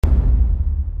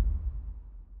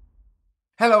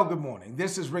Hello, good morning.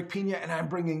 This is Rick Pina, and I'm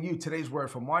bringing you today's word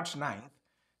for March 9th,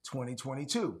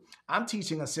 2022. I'm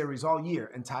teaching a series all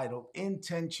year entitled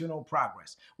Intentional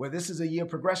Progress, where this is a year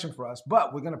progression for us,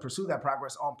 but we're going to pursue that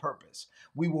progress on purpose.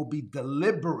 We will be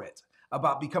deliberate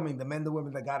about becoming the men and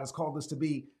women that God has called us to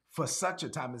be for such a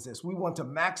time as this. We want to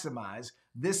maximize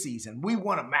this season. We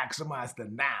want to maximize the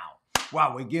now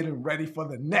while we're getting ready for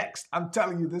the next. I'm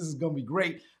telling you, this is going to be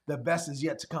great. The best is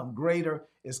yet to come. Greater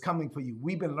is coming for you.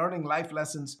 We've been learning life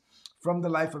lessons from the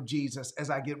life of Jesus. As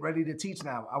I get ready to teach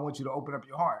now, I want you to open up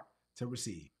your heart to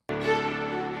receive.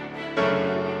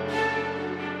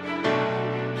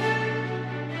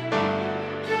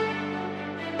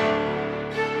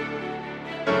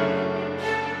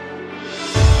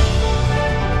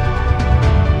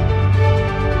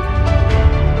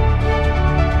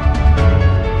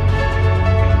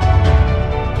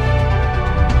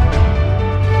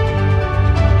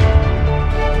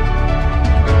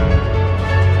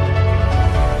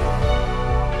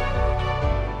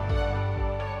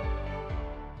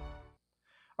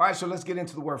 All right, so let's get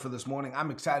into the word for this morning. I'm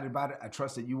excited about it. I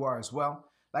trust that you are as well.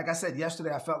 Like I said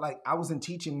yesterday, I felt like I was in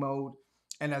teaching mode.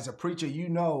 And as a preacher, you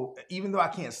know, even though I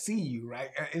can't see you, right?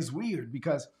 It's weird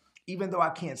because even though I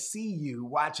can't see you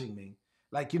watching me,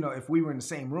 like, you know, if we were in the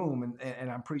same room and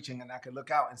I'm preaching and I could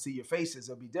look out and see your faces,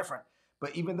 it'll be different.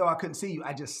 But even though I couldn't see you,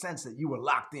 I just sensed that you were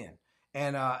locked in.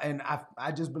 And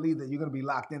I just believe that you're going to be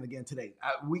locked in again today.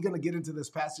 We're going to get into this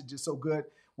passage. It's so good.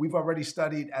 We've already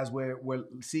studied as we're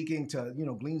seeking to, you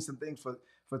know, glean some things for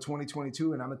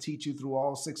 2022. And I'm going to teach you through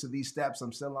all 6 of these steps.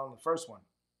 I'm still on the first one.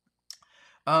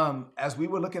 As we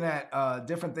were looking at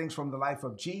different things from the life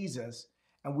of Jesus,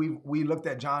 and we looked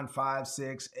at John 5,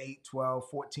 6, 8, 12,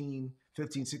 14,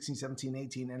 15, 16, 17,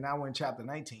 18, and now we're in chapter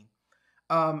 19.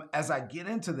 As I get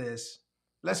into this,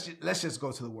 let's just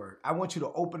go to the word. I want you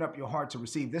to open up your heart to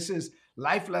receive. This is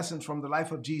Life Lessons from the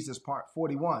Life of Jesus, part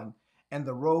 41, and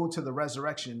The Road to the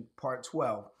Resurrection, part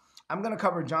 12. I'm going to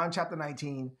cover John chapter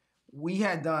 19. We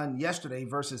had done yesterday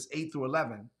verses 8 through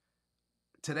 11.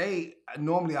 Today,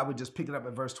 normally I would just pick it up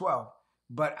at verse 12,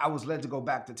 but I was led to go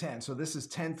back to 10. So this is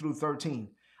 10 through 13.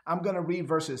 I'm going to read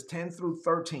verses 10 through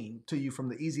 13 to you from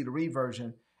the easy to read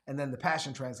version, and then the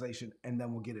Passion Translation, and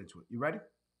then we'll get into it. You ready?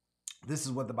 This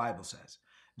is what the Bible says.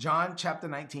 John chapter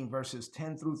 19, verses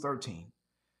 10 through 13.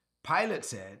 Pilate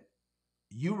said,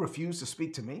 "You refuse to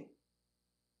speak to me?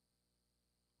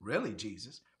 Really,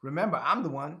 Jesus? Remember, I'm the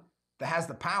one that has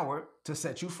the power to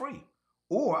set you free.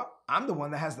 Or I'm the one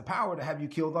that has the power to have you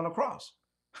killed on a cross."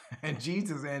 And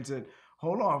Jesus answered,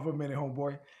 "Hold on for a minute,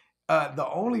 homeboy. The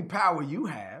only power you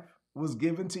have was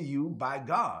given to you by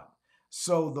God.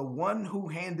 So the one who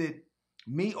handed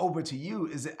me over to you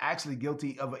is actually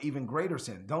guilty of an even greater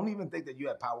sin. Don't even think that you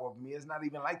have power over me. It's not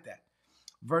even like that."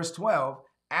 Verse 12,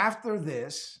 after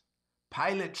this,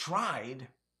 Pilate tried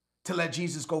to let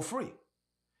Jesus go free.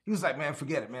 He was like, "Man,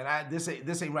 forget it, man. This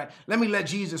ain't right. Let me let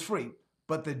Jesus free."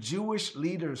 But the Jewish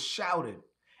leaders shouted,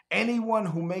 "Anyone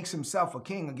who makes himself a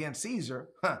king against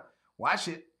Caesar, watch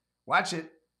it.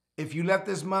 If you let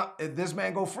this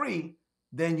man go free,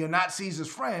 then you're not Caesar's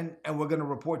friend, and we're going to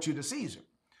report you to Caesar."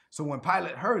 So when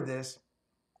Pilate heard this,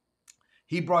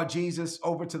 he brought Jesus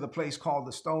over to the place called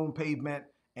the Stone Pavement,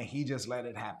 and he just let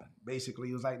it happen. Basically,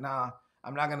 he was like, "Nah,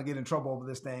 I'm not going to get in trouble over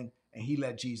this thing," and he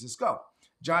let Jesus go.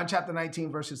 John chapter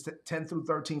 19, verses 10 through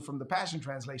 13 from the Passion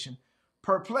Translation.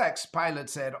 Perplexed, Pilate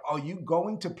said, "Are you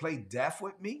going to play deaf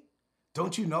with me?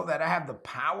 Don't you know that I have the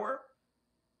power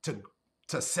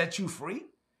to set you free?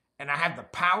 And I have the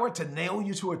power to nail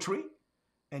you to a tree?"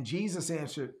 And Jesus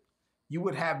answered, "You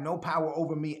would have no power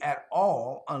over me at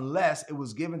all unless it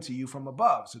was given to you from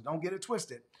above." So don't get it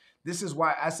twisted. This is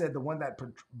why I said the one that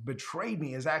betrayed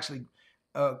me is actually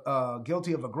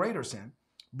guilty of a greater sin.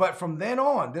 But from then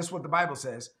on, this is what the Bible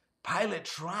says, Pilate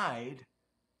tried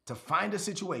to find a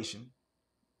situation,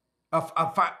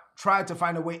 tried to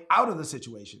find a way out of the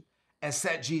situation and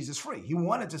set Jesus free. He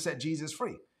wanted to set Jesus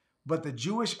free. But the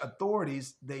Jewish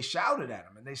authorities, they shouted at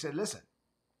him and they said, "Listen,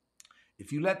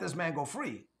 if you let this man go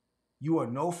free, you are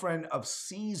no friend of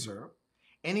Caesar.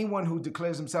 Anyone who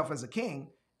declares himself as a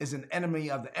king is an enemy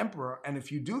of the emperor. And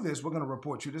if you do this, we're going to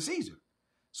report you to Caesar."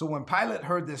 So when Pilate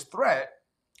heard this threat,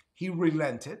 he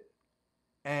relented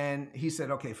and he said,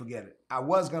 "Okay, forget it. I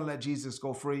was going to let Jesus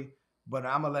go free, but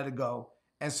I'm going to let it go."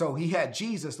 And so he had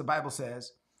Jesus, the Bible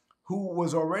says, who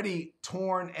was already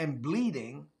torn and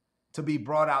bleeding, to be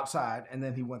brought outside. And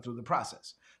then he went through the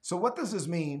process. So what does this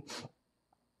mean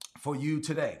for you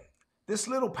today? This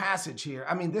little passage here,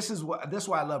 I mean, this is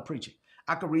why I love preaching.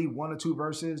 I could read 1 or 2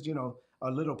 verses, you know,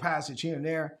 a little passage here and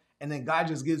there, And then God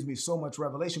just gives me so much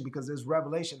revelation because there's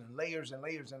revelation and layers and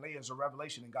layers and layers of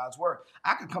revelation in God's word.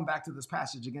 I could come back to this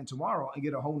passage again tomorrow and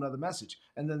get a whole nother message.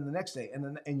 And then the next day,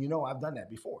 and you know, I've done that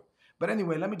before. But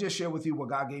anyway, let me just share with you what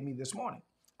God gave me this morning.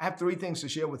 I have 3 things to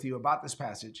share with you about this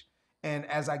passage. And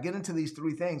as I get into these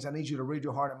 3 things, I need you to rid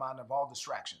your heart and mind of all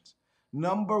distractions.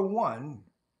 Number 1,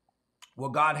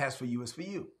 what God has for you is for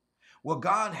you. What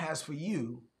God has for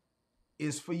you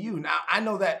is for you. Now, I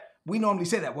know that we normally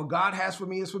say that what God has for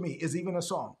me is even a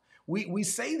song. We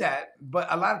say that, but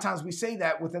a lot of times we say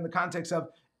that within the context of,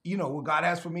 you know, what God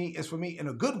has for me is for me in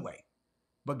a good way.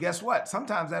 But guess what?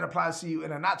 Sometimes that applies to you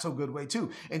in a not so good way too.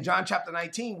 In John chapter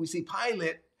 19, we see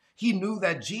Pilate, he knew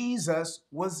that Jesus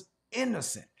was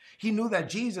innocent. He knew that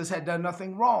Jesus had done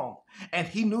nothing wrong. And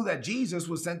he knew that Jesus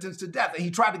was sentenced to death. And he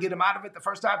tried to get him out of it the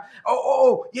first time.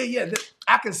 Yeah,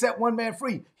 I can set one man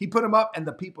free. He put him up and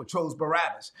the people chose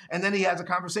Barabbas. And then he has a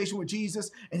conversation with Jesus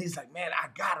and he's like, man, I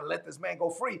got to let this man go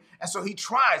free. And so he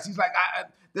tries. He's like,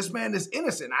 this man is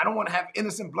innocent. I don't want to have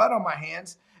innocent blood on my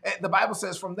hands. And the Bible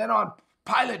says from then on,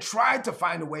 Pilate tried to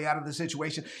find a way out of the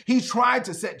situation. He tried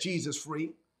to set Jesus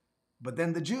free. But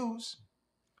then the Jews,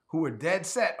 who were dead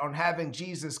set on having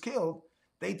Jesus killed,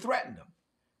 they threatened him.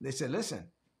 They said, listen,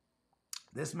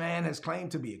 this man has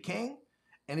claimed to be a king.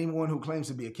 Anyone who claims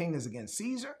to be a king is against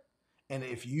Caesar. And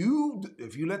if you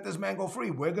let this man go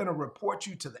free, we're going to report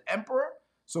you to the emperor.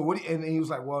 So and he was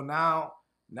like, well, now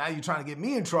you're trying to get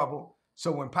me in trouble.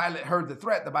 So when Pilate heard the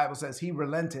threat, the Bible says he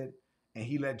relented and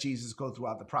he let Jesus go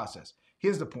throughout the process.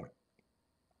 Here's the point.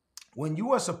 When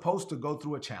you are supposed to go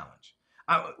through a challenge,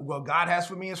 what God has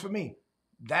for me is for me.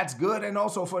 That's good and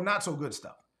also for not so good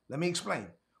stuff. Let me explain.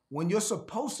 When you're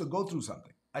supposed to go through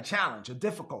something, a challenge, a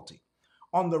difficulty,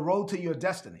 on the road to your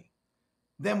destiny,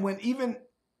 then when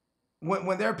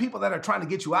there are people that are trying to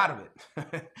get you out of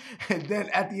it, and then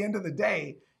at the end of the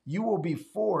day, you will be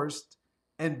forced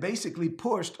and basically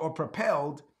pushed or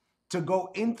propelled to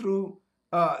go in through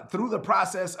the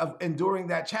process of enduring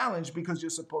that challenge because you're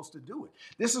supposed to do it.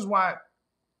 This is why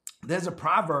there's a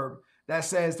proverb that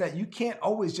says that you can't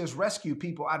always just rescue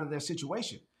people out of their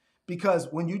situation. Because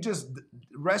when you just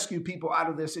rescue people out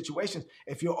of their situations,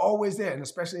 if you're always there, and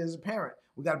especially as a parent,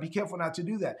 we got to be careful not to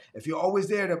do that. If you're always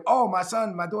there to, oh, my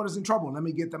son, my daughter's in trouble, let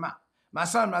me get them out. My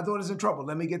son, my daughter's in trouble,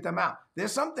 let me get them out.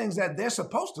 There's some things that they're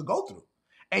supposed to go through.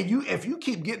 And if you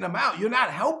keep getting them out, you're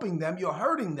not helping them, you're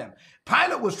hurting them.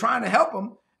 Pilate was trying to help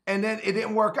them, and then it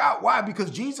didn't work out. Why?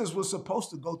 Because Jesus was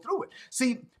supposed to go through it.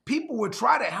 See, people would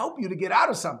try to help you to get out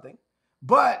of something,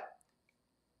 but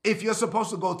if you're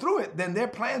supposed to go through it, then their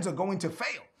plans are going to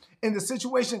fail. In the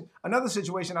situation, another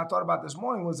situation I thought about this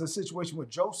morning was the situation with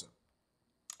Joseph.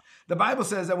 The Bible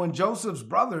says that when Joseph's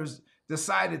brothers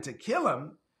decided to kill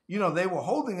him, you know, they were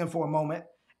holding him for a moment.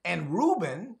 And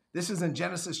Reuben, this is in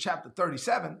Genesis chapter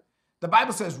 37, the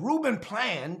Bible says Reuben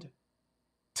planned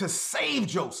to save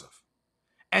Joseph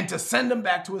and to send him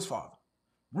back to his father.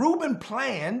 Reuben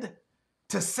planned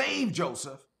to save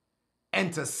Joseph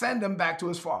and to send him back to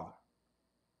his father.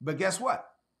 But guess what?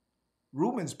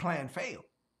 Reuben's plan failed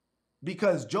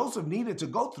because Joseph needed to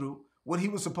go through what he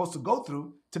was supposed to go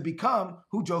through to become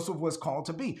who Joseph was called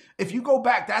to be. If you go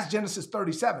back, that's Genesis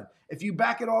 37. If you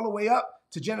back it all the way up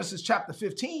to Genesis chapter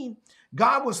 15,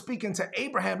 God was speaking to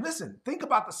Abraham. Listen, think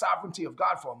about the sovereignty of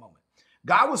God for a moment.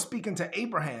 God was speaking to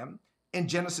Abraham in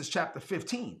Genesis chapter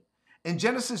 15. In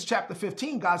Genesis chapter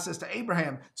 15, God says to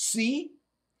Abraham, see,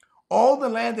 all the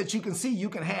land that you can see, you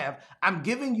can have. I'm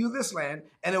giving you this land,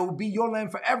 and it will be your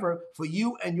land forever for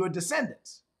you and your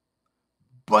descendants.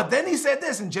 But then he said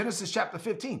this in Genesis chapter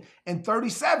 15. In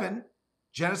 37,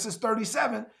 Genesis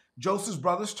 37, Joseph's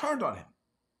brothers turned on him.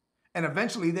 And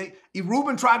eventually,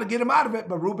 Reuben tried to get him out of it,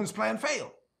 but Reuben's plan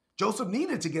failed. Joseph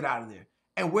needed to get out of there.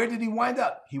 And where did he wind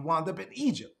up? He wound up in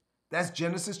Egypt. That's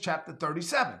Genesis chapter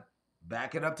 37.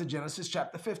 Back it up to Genesis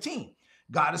chapter 15.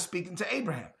 God is speaking to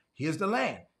Abraham. Here's the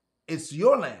land. It's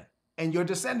your land and your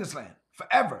descendants' land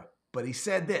forever. But he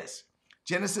said this,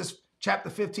 Genesis chapter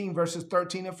 15, verses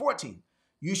 13 and 14.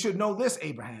 You should know this,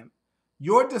 Abraham,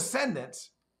 your descendants,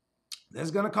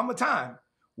 there's going to come a time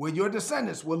where your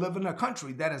descendants will live in a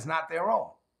country that is not their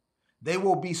own. They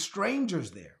will be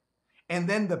strangers there. And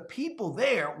then the people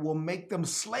there will make them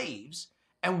slaves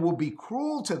and will be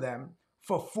cruel to them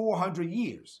for 400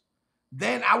 years.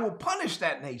 Then I will punish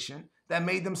that nation that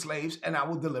made them slaves and I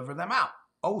will deliver them out.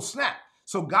 Oh, snap.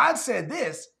 So God said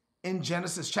this in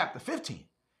Genesis chapter 15.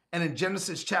 And in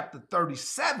Genesis chapter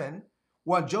 37,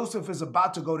 while Joseph is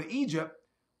about to go to Egypt,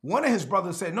 one of his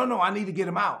brothers said, no, I need to get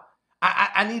him out.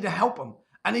 I need to help him.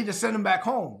 I need to send him back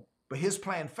home. But his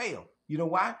plan failed. You know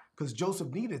why? Because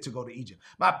Joseph needed to go to Egypt.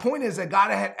 My point is that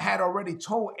God had already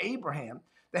told Abraham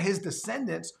that his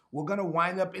descendants were going to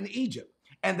wind up in Egypt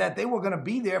and that they were going to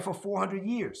be there for 400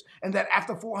 years. And that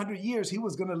after 400 years, he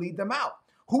was going to lead them out.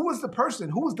 Who was the person?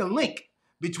 Who was the link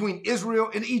between Israel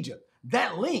and Egypt?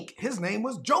 That link, his name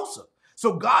was Joseph.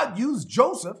 So God used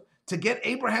Joseph to get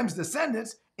Abraham's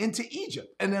descendants into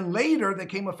Egypt. And then later there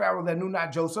came a Pharaoh that knew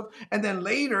not Joseph. And then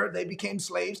later they became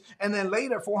slaves. And then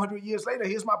later, 400 years later,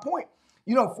 here's my point.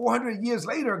 400 years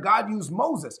later, God used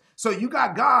Moses. So you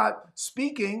got God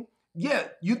speaking. Yeah,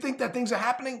 you think that things are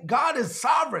happening? God is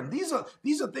sovereign. These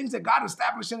are things that God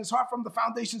established in his heart from the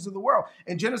foundations of the world.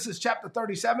 In Genesis chapter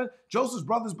 37, Joseph's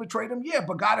brothers betrayed him. Yeah,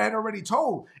 but God had already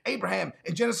told Abraham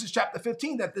in Genesis chapter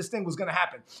 15 that this thing was going to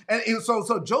happen. And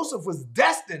so Joseph was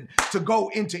destined to go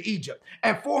into Egypt.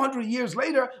 And 400 years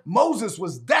later, Moses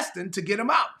was destined to get him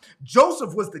out.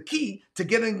 Joseph was the key to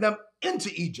getting them into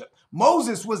Egypt.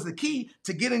 Moses was the key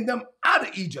to getting them out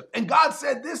of Egypt. And God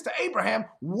said this to Abraham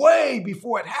way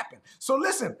before it happened. So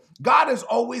listen, God is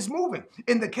always moving.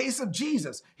 In the case of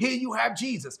Jesus, here you have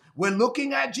Jesus. We're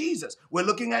looking at Jesus. We're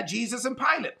looking at Jesus and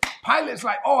Pilate. Pilate's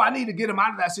like, oh, I need to get him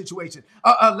out of that situation.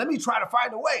 Let me try to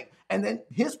find a way. And then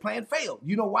his plan failed.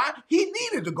 You know why? He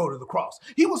needed to go to the cross.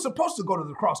 He was supposed to go to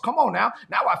the cross. Come on now.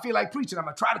 Now I feel like preaching. I'm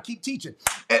going to try to keep teaching.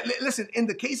 Listen, in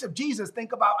the case of Jesus,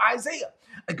 think about Isaiah.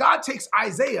 God takes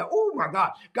Isaiah, oh my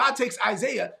God, God takes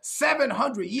Isaiah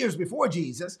 700 years before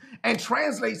Jesus and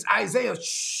translates Isaiah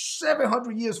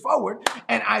 700 years forward,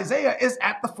 and Isaiah is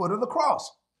at the foot of the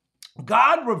cross.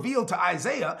 God revealed to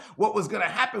Isaiah what was going to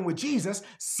happen with Jesus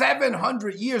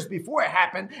 700 years before it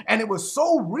happened. And it was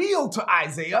so real to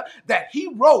Isaiah that he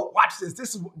wrote, watch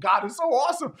this, God is so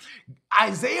awesome.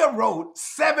 Isaiah wrote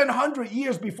 700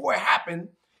 years before it happened.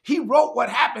 He wrote what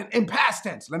happened in past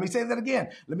tense. Let me say that again.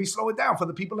 Let me slow it down for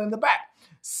the people in the back.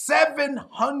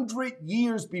 700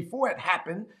 years before it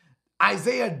happened,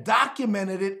 Isaiah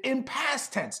documented it in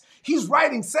past tense. He's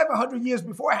writing 700 years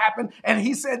before it happened, and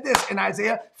he said this in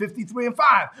Isaiah 53:5.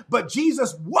 But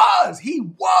Jesus he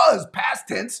was past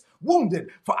tense, wounded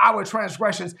for our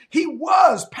transgressions. He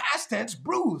was past tense,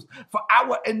 bruised for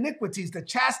our iniquities. The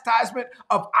chastisement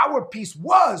of our peace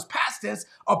was past tense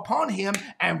upon him,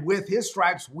 and with his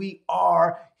stripes we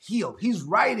are healed. He's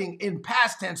writing in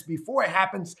past tense before it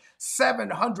happens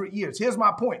 700 years. Here's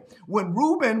my point. When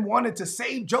Reuben wanted to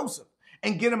save Joseph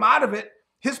and get him out of it,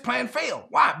 his plan failed.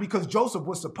 Why? Because Joseph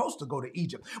was supposed to go to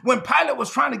Egypt. When Pilate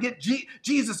was trying to get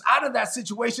Jesus out of that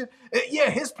situation,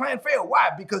 his plan failed.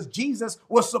 Why? Because Jesus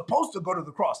was supposed to go to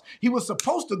the cross. He was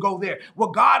supposed to go there.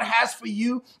 What God has for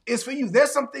you is for you.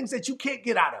 There's some things that you can't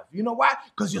get out of. You know why?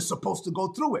 Because you're supposed to go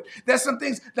through it. There's some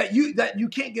things that you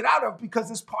can't get out of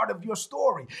because it's part of your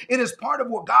story. It is part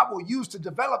of what God will use to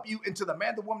develop you into the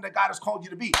man, the woman that God has called you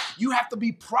to be. You have to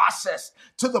be processed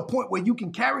to the point where you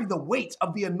can carry the weight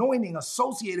of the anointing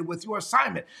associated with your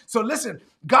assignment. So listen,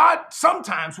 God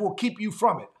sometimes will keep you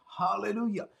from it.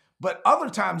 Hallelujah. But other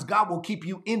times God will keep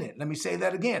you in it. Let me say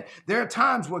that again. There are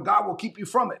times where God will keep you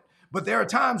from it. But there are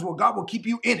times where God will keep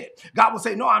you in it. God will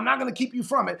say, no, I'm not going to keep you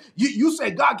from it. You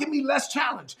say, God, give me less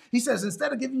challenge. He says,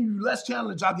 instead of giving you less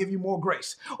challenge, I'll give you more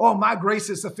grace. Oh, my grace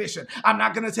is sufficient. I'm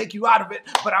not going to take you out of it,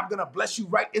 but I'm going to bless you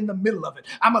right in the middle of it.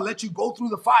 I'm going to let you go through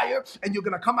the fire, and you're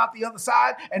going to come out the other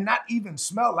side and not even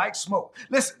smell like smoke.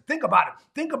 Listen, think about it.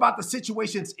 Think about the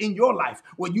situations in your life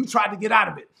where you tried to get out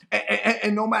of it.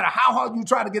 And no matter how hard you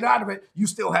try to get out of it, you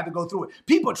still had to go through it.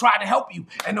 People tried to help you.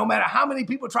 And no matter how many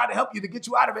people tried to help you to get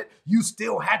you out of it, you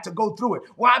still had to go through it.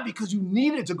 Why? Because you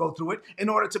needed to go through it in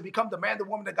order to become the man, the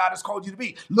woman that God has called you to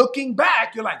be. Looking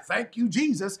back, you're like, thank you,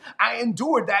 Jesus. I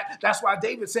endured that. That's why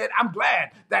David said, I'm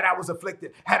glad that I was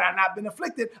afflicted. Had I not been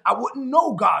afflicted, I wouldn't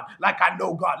know God like I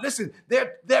know God. Listen,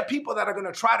 there are people that are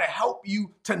going to try to help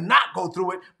you to not go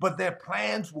through it, but their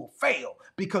plans will fail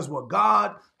because what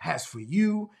God has for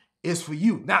you is for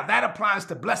you. Now, that applies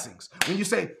to blessings. When you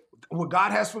say, what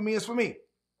God has for me is for me,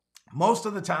 most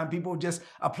of the time people just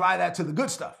apply that to the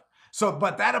good stuff. So,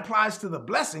 but that applies to the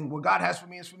blessing. What God has for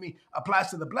me is for me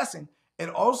applies to the blessing. It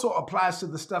also applies to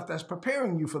the stuff that's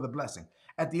preparing you for the blessing.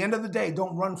 At the end of the day,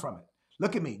 don't run from it.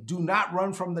 Look at me. Do not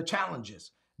run from the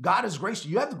challenges. God is gracious.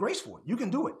 You have the grace for it. You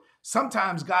can do it.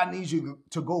 Sometimes God needs you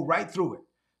to go right through it,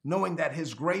 knowing that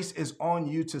his grace is on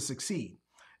you to succeed.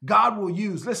 God will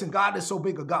use, listen, God is so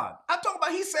big a God. I'm talking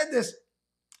about, he said this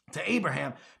to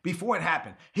Abraham before it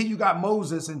happened. Here you got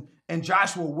Moses and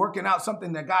Joshua working out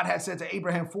something that God had said to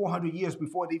Abraham 400 years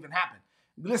before it even happened.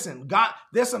 Listen, God,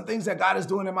 there's some things that God is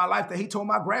doing in my life that he told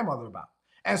my grandmother about.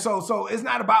 So it's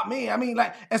not about me. I mean,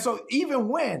 like, and so even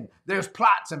when there's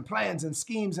plots and plans and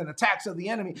schemes and attacks of the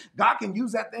enemy, God can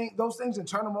use those things and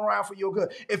turn them around for your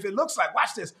good. If it looks like,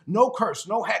 watch this, no curse,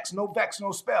 no hex, no vex,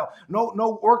 no spell,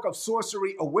 no work of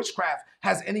sorcery or witchcraft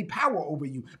has any power over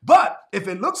you. But if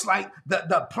it looks like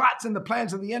the plots and the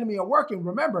plans of the enemy are working,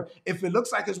 remember, if it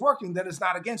looks like it's working, then it's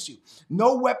not against you.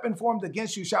 No weapon formed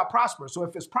against you shall prosper. So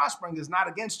if it's prospering, it's not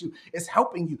against you. It's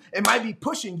helping you. It might be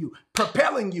pushing you,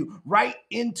 propelling you right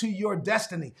into your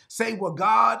destiny. Say, what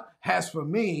God has for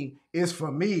me is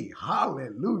for me.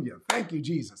 Hallelujah. Thank you,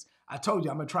 Jesus. I told you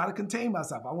I'm going to try to contain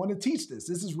myself. I want to teach this.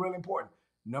 This is really important.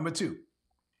 Number 2,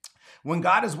 when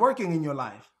God is working in your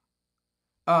life,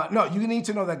 you need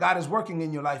to know that God is working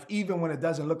in your life even when it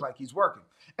doesn't look like he's working.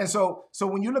 And so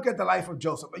when you look at the life of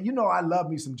Joseph, I love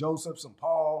me some Joseph, some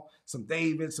Paul, some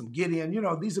David, some Gideon.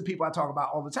 These are people I talk about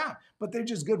all the time, but they're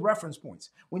just good reference points.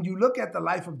 When you look at the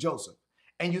life of Joseph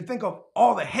and you think of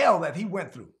all the hell that he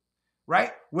went through,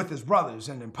 right, with his brothers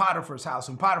and in Potiphar's house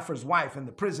and Potiphar's wife and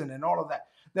the prison and all of that,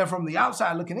 then from the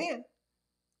outside looking in,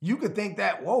 you could think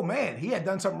that, whoa, man, he had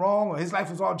done something wrong or his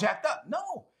life was all jacked up.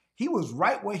 No, he was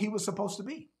right where he was supposed to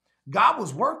be. God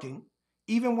was working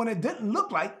even when it didn't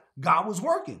look like God was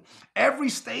working. Every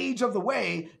stage of the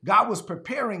way, God was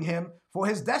preparing him for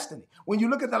his destiny. When you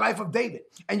look at the life of David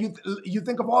and you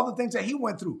think of all the things that he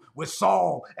went through with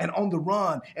Saul and on the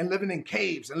run and living in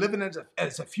caves and living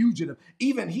as a fugitive,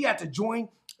 even he had to join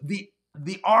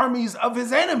the armies of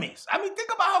his enemies. I mean,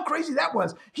 think about how crazy that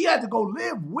was. He had to go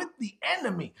live with the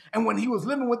enemy. And when he was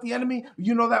living with the enemy,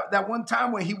 that one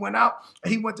time when he went out,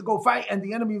 he went to go fight, and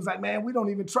the enemy was like, man, we don't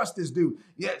even trust this dude.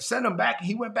 Yeah, send him back.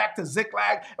 He went back to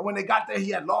Ziklag. And when they got there, he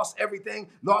had lost everything,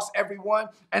 lost everyone.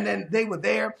 And then they were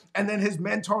there. And then his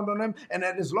men turned on him. And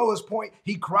at his lowest point,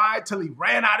 he cried till he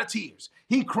ran out of tears.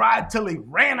 He cried till he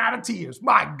ran out of tears.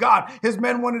 My God, his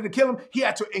men wanted to kill him. He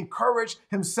had to encourage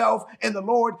himself in the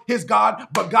Lord, his God,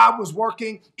 but God was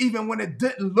working even when it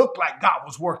didn't look like God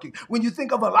was working. When you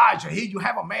think of Elijah, here you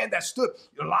have a man that stood.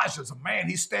 Elijah's a man.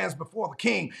 He stands before the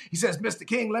king. He says, Mr.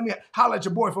 King, let me holler at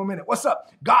your boy for a minute. What's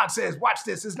up? God says, watch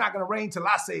this. It's not going to rain till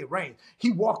I say it rains.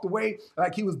 He walked away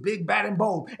like he was big, bad, and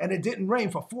bold, and it didn't rain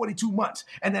for 42 months.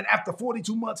 And then after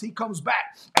 42 months, he comes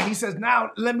back and he says,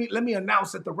 now let me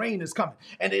announce that the rain is coming.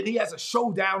 And then he has a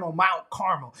showdown on Mount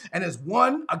Carmel, and it's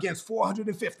 1 against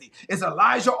 450. It's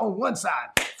Elijah on one side,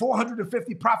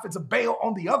 450 prophets of Baal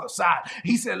on the other side.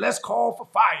 He said, let's call for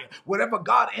fire. Whatever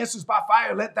God answers by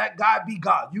fire, let that God be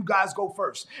God. You guys go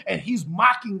first. And he's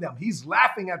mocking them. He's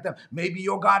laughing at them. Maybe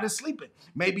your God is sleeping.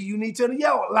 Maybe you need to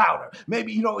yell louder.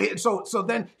 Maybe, so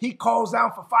then he calls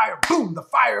down for fire. Boom, the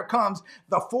fire comes.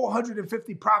 The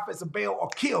 450 prophets of Baal are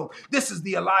killed. This is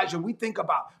the Elijah we think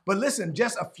about. But listen,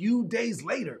 just a few days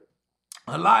later,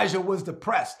 Elijah was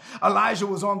depressed. Elijah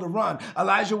was on the run.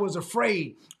 Elijah was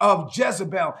afraid of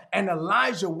Jezebel, and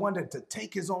Elijah wanted to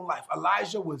take his own life.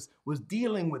 Elijah was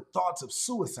dealing with thoughts of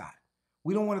suicide.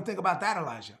 We don't want to think about that,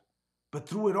 Elijah. But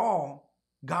through it all,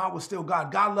 God was still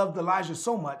God. God loved Elijah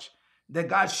so much that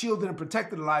God shielded and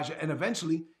protected Elijah, and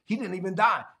eventually he didn't even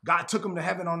die. God took him to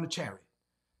heaven on the chariot.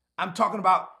 I'm talking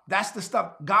about that's the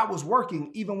stuff God was working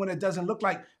even when it doesn't look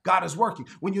like God is working.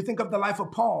 When you think of the life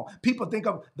of Paul, people think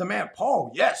of the man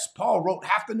Paul. Yes, Paul wrote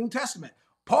half the New Testament.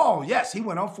 Paul, yes, he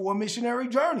went on 4 missionary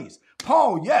journeys.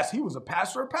 Paul, yes, he was a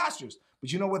pastor of pastors.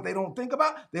 But you know what they don't think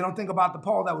about? They don't think about the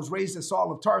Paul that was raised as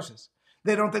Saul of Tarsus.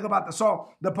 They don't think about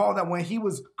the Paul that when he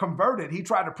was converted, he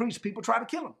tried to preach, people tried to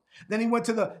kill him. Then he went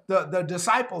to the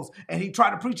disciples and he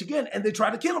tried to preach again, and they tried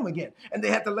to kill him again. And they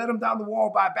had to let him down the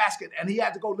wall by a basket, and he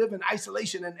had to go live in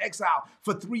isolation and exile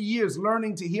for 3 years,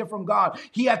 learning to hear from God.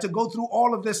 He had to go through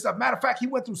all of this stuff. Matter of fact, he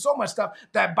went through so much stuff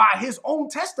that by his own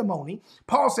testimony,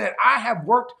 Paul said, I have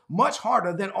worked much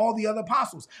harder than all the other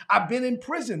apostles. I've been in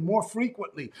prison more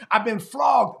frequently. I've been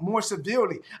flogged more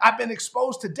severely. I've been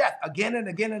exposed to death again and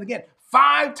again and again.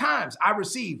 5 times I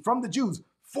received from the Jews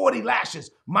 40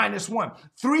 lashes minus 1.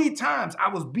 3 times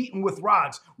I was beaten with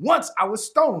rods. Once I was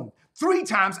stoned. 3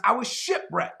 times I was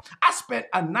shipwrecked. I spent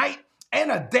a night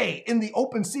and a day in the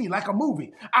open sea like a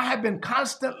movie. I have been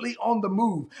constantly on the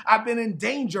move. I've been in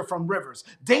danger from rivers,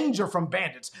 danger from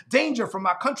bandits, danger from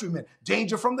my countrymen,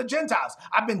 danger from the Gentiles.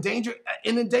 I've been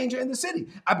in danger in the city.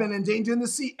 I've been in danger in the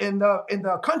sea, in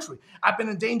the country. I've been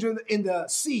in danger in the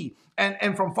sea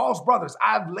and from false brothers.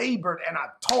 I've labored and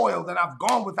I've toiled and I've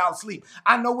gone without sleep.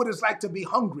 I know what it's like to be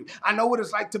hungry. I know what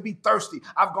it's like to be thirsty.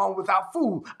 I've gone without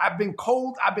food. I've been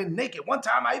cold. I've been naked. One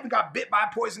time I even got bit by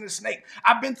a poisonous snake.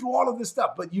 I've been through all of this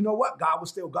stuff. But you know what? God was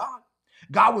still God.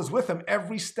 God was with him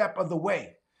every step of the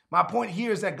way. My point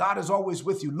here is that God is always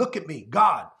with you. Look at me,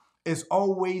 God. is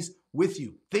always with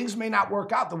you. Things may not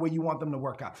work out the way you want them to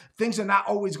work out. Things are not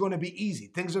always going to be easy.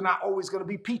 Things are not always going to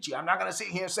be peachy. I'm not going to sit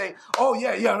here and say, oh,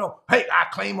 yeah, no, hey, I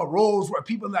claim a Rolls Royce.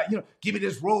 People like, give me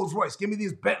this Rolls Royce. Give me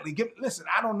this Bentley. Listen,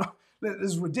 I don't know.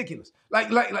 This is ridiculous. Like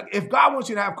if God wants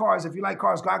you to have cars, if you like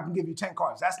cars, God can give you 10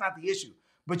 cars. That's not the issue.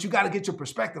 But you got to get your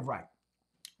perspective right.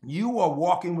 You are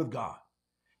walking with God.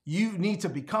 You need to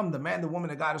become the man, the woman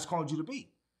that God has called you to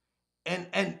be.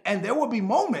 And there will be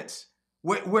moments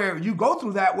where you go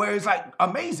through that where it's like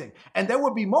amazing. And there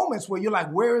will be moments where you're like,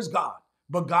 where is God?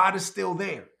 But God is still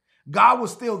there. God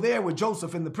was still there with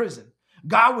Joseph in the prison.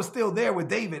 God was still there with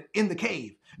David in the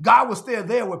cave. God was still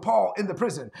there with Paul in the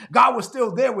prison. God was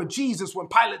still there with Jesus when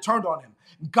Pilate turned on him.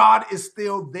 God is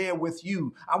still there with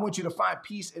you. I want you to find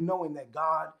peace in knowing that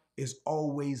God is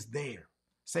always there.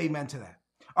 Say amen to that.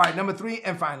 All right, number 3,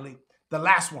 and finally, the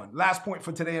last point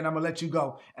for today, and I'm going to let you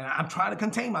go. And I'm trying to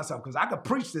contain myself because I could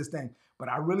preach this thing, but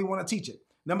I really want to teach it.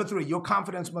 Number 3, your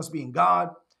confidence must be in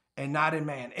God and not in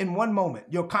man. In one moment,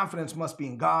 your confidence must be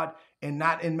in God and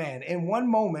not in man. In one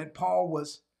moment,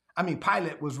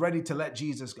 Pilate was ready to let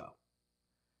Jesus go.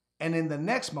 And in the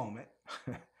next moment,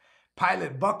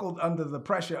 Pilate buckled under the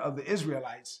pressure of the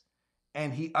Israelites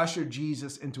and he ushered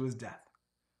Jesus into his death.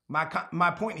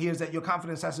 My point here is that your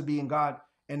confidence has to be in God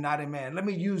and not in man. Let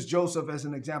me use Joseph as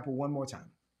an example one more time.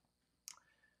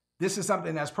 This is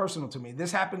something that's personal to me.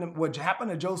 What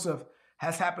happened to Joseph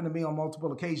has happened to me on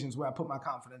multiple occasions where I put my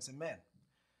confidence in men.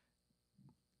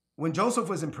 When Joseph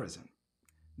was in prison,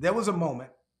 there was a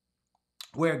moment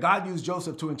where God used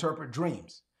Joseph to interpret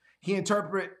dreams. He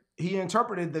interpreted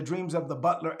the dreams of the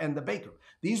butler and the baker.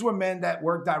 These were men that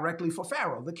worked directly for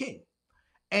Pharaoh, the king.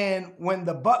 And when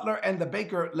the butler and the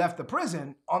baker left the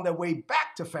prison on their way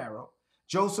back to Pharaoh,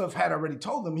 Joseph had already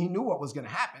told them he knew what was going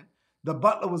to happen. The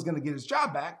butler was going to get his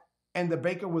job back and the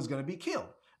baker was going to be killed.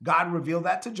 God revealed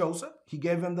that to Joseph. He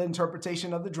gave him the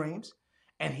interpretation of the dreams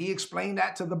and he explained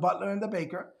that to the butler and the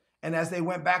baker. And as they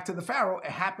went back to the Pharaoh,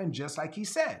 it happened just like he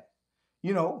said.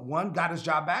 One got his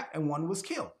job back and one was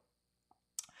killed.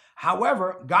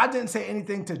 However, God didn't say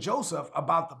anything to Joseph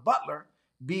about the butler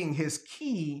being his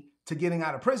key to getting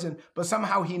out of prison, but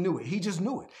somehow he knew it. He just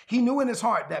knew it. He knew in his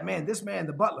heart that, this man,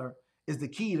 the butler, is the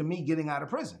key to me getting out of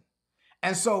prison.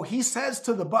 And so he says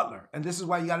to the butler, and this is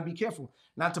why you got to be careful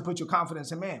not to put your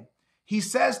confidence in man. He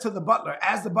says to the butler,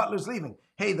 as the butler's leaving,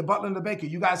 hey, the butler and the baker,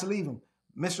 you guys are leaving.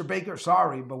 Mr. Baker,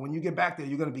 sorry, but when you get back there,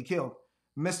 you're going to be killed.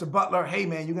 Mr. Butler, hey,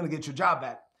 man, you're going to get your job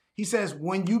back. He says,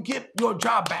 when you get your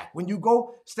job back, when you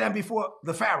go stand before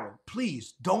the Pharaoh,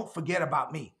 please don't forget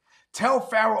about me. Tell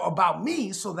Pharaoh about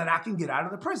me so that I can get out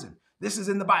of the prison. This is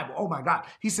in the Bible. Oh, my God.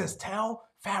 He says, tell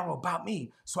Pharaoh about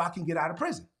me so I can get out of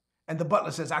prison. And the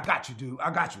butler says, I got you, dude.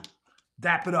 I got you.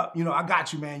 Dap it up. I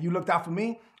got you, man. You looked out for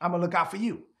me. I'm going to look out for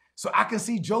you. So I can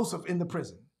see Joseph in the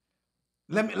prison.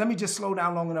 Let me just slow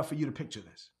down long enough for you to picture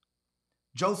this.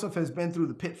 Joseph has been through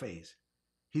the pit phase.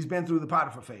 He's been through the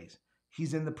Potiphar phase.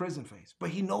 He's in the prison phase, but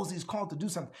he knows he's called to do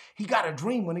something. He got a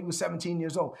dream when he was 17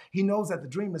 years old. He knows that the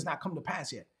dream has not come to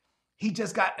pass yet. He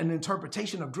just got an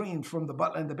interpretation of dreams from the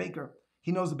butler and the baker.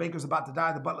 He knows the baker's about to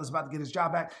die. The butler's about to get his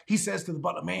job back. He says to the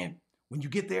butler, man, when you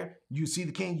get there, you see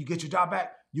the king, you get your job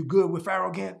back. You good with Pharaoh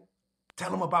again?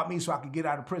 Tell him about me so I can get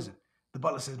out of prison. The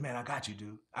butler says, man, I got you,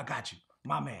 dude. I got you.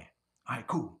 My man. All right,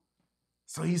 cool.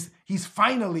 So he's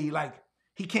finally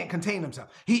he can't contain himself.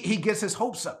 He gets his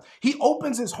hopes up. He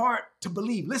opens his heart to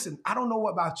believe. Listen, I don't know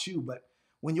about you, but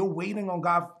when you're waiting on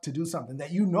God to do something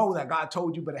that you know that God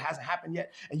told you, but it hasn't happened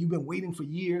yet, and you've been waiting for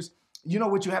years, you know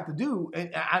what you have to do.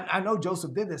 And I know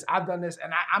Joseph did this. I've done this,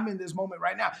 and I'm in this moment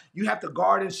right now. You have to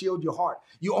guard and shield your heart.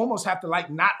 You almost have to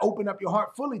not open up your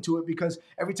heart fully to it, because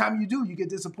every time you do, you get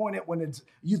disappointed when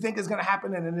you think it's going to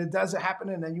happen, and then it doesn't happen,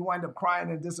 and then you wind up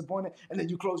crying and disappointed, and then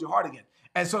you close your heart again.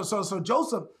 And so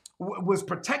Joseph was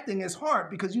protecting his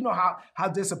heart, because you know how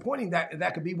disappointing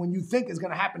that could be when you think it's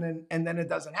going to happen and then it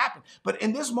doesn't happen. But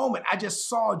in this moment, I just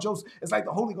saw Joseph. It's like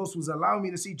the Holy Ghost was allowing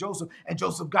me to see Joseph, and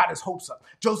Joseph got his hopes up.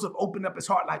 Joseph opened up his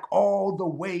heart all the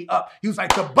way up. He was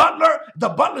like, the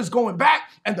butler's going back,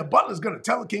 and the butler's going to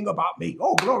tell the king about me.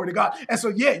 Oh, glory to God. And so,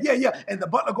 yeah. And the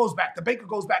butler goes back. The baker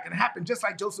goes back, and it happened just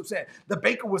like Joseph said. The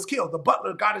baker was killed. The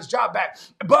butler got his job back.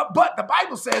 But the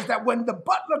Bible says that when the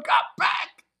butler got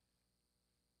back,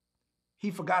 he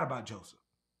forgot about Joseph.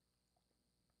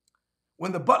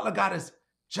 When the butler got his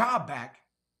job back,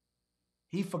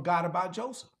 he forgot about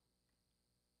Joseph.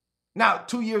 Now,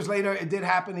 2 years later, it did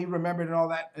happen. He remembered and all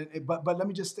that. But let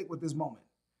me just stick with this moment.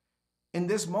 In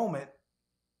this moment,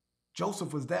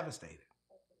 Joseph was devastated.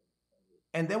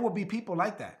 And there will be people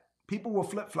like that. People will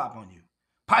flip-flop on you.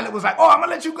 Pilate was like, oh, I'm going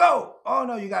to let you go. Oh,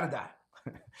 no, you got to die.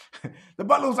 The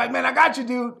butler was like, man, I got you,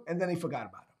 dude. And then he forgot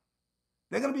about him.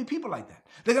 They're going to be people like that.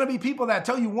 They're going to be people that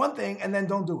tell you one thing and then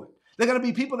don't do it. They're going to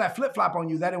be people that flip-flop on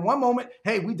you, that in one moment,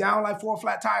 hey, we down like 4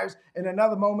 flat tires. In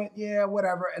another moment, yeah,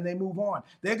 whatever, and they move on.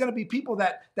 They're going to be people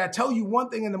that tell you one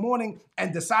thing in the morning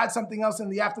and decide something else in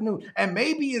the afternoon. And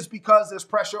maybe it's because there's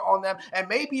pressure on them. And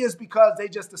maybe it's because they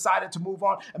just decided to move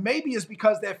on. And maybe it's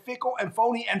because they're fickle and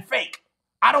phony and fake.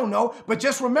 I don't know, but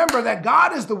just remember that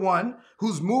God is the one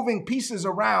who's moving pieces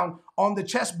around on the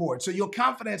chessboard. So your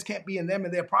confidence can't be in them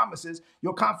and their promises.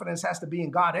 Your confidence has to be in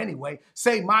God anyway.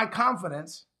 Say, my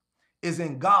confidence is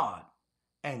in God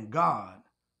and God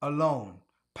alone.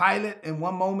 Pilate in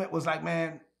one moment was like,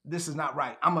 man, this is not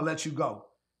right. I'm going to let you go.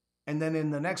 And then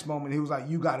in the next moment, he was like,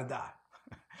 you got to die.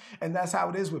 And that's how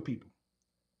it is with people.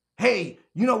 Hey,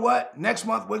 you know what? Next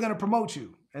month, we're going to promote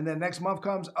you. And then next month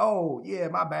comes, oh, yeah,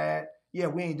 my bad. Yeah,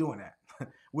 we ain't doing that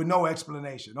with no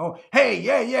explanation. Oh, hey,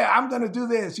 yeah, I'm going to do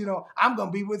this. You know, I'm going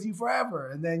to be with you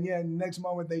forever. And then, yeah, next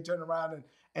moment they turn around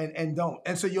and don't.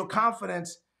 And so your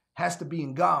confidence has to be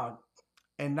in God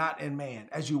and not in man.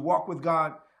 As you walk with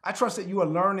God, I trust that you are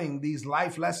learning these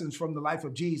life lessons from the life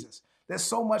of Jesus. There's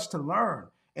so much to learn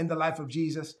in the life of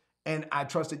Jesus, and I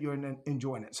trust that you're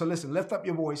enjoying it. So listen, lift up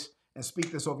your voice and speak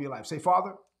this over your life. Say,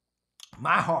 Father,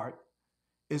 my heart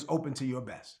is open to your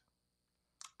best.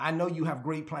 I know you have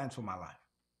great plans for my life.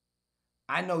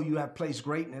 I know you have placed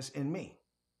greatness in me.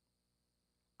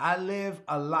 I live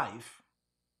a life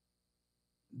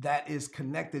that is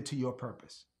connected to your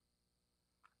purpose.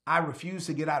 I refuse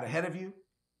to get out ahead of you,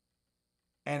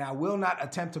 and I will not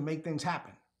attempt to make things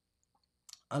happen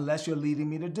unless you're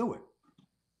leading me to do it.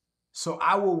 So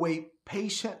I will wait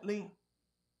patiently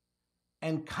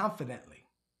and confidently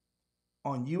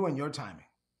on you and your timing.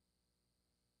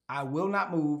 I will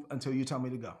not move until you tell me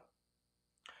to go.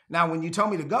 Now, when you tell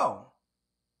me to go,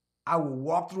 I will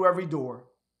walk through every door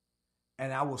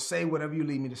and I will say whatever you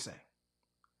lead me to say.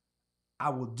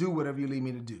 I will do whatever you lead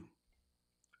me to do,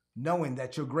 knowing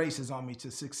that your grace is on me to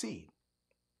succeed.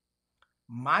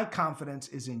 My confidence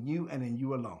is in you and in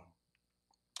you alone.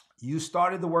 You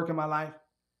started the work in my life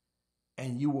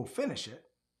and you will finish it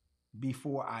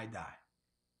before I die.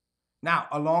 Now,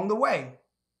 along the way,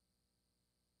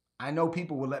 I know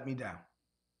people will let me down.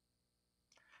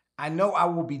 I know I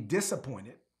will be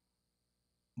disappointed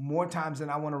more times than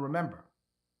I want to remember.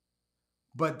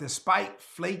 But despite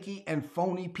flaky and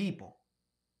phony people,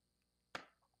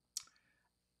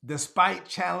 despite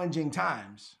challenging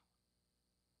times,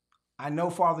 I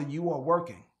know, Father, you are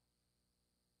working,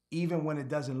 even when it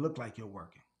doesn't look like you're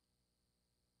working.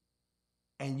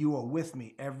 And you are with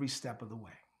me every step of the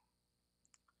way.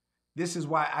 This is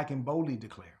why I can boldly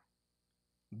declare,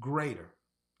 greater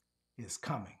is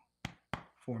coming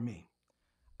for me.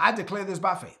 I declare this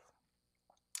by faith.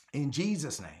 In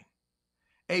Jesus' name,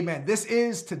 amen. This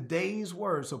is today's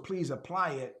word, so please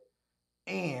apply it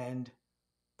and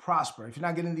prosper. If you're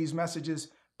not getting these messages,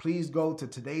 please go to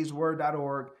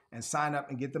todaysword.org and sign up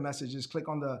and get the messages. Click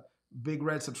on the big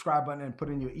red subscribe button and put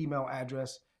in your email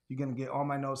address. You're going to get all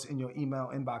my notes in your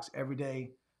email inbox every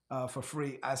day for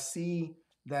free. I see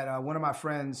that one of my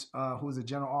friends who is a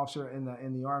general officer in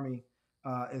the Army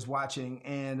is watching,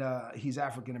 and he's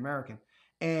African American,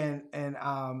 and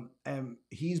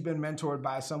he's been mentored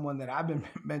by someone that I've been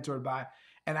mentored by,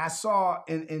 and I saw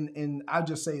in I'll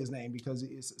just say his name because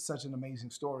it's such an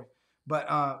amazing story.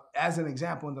 But as an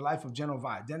example, in the life of General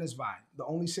Vi, Dennis Vi, the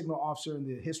only signal officer in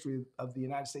the history of the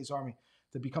United States Army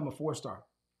to become a 4-star.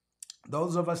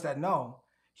 Those of us that know,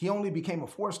 he only became a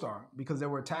 4-star because there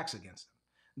were attacks against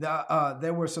him.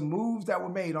 There were some moves that were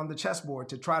made on the chessboard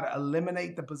to try to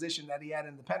eliminate the position that he had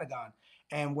in the Pentagon.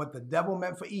 And what the devil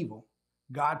meant for evil,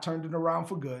 God turned it around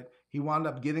for good. He wound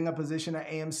up getting a position at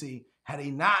AMC. Had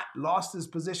he not lost his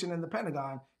position in the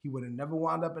Pentagon, he would have never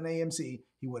wound up in AMC.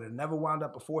 He would have never wound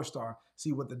up a 4-star.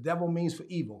 See, what the devil means for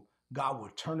evil, God will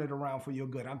turn it around for your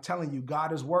good. I'm telling you,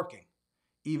 God is working,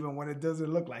 even when it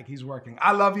doesn't look like he's working.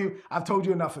 I love you. I've told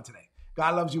you enough for today.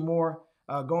 God loves you more.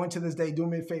 Go into this day, do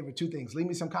me a favor, 2 things. Leave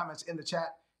me some comments in the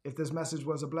chat if this message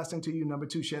was a blessing to you. Number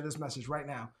 2, share this message right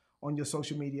now on your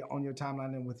social media, on your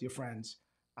timeline, and with your friends.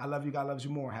 I love you. God loves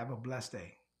you more. Have a blessed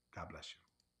day. God bless you.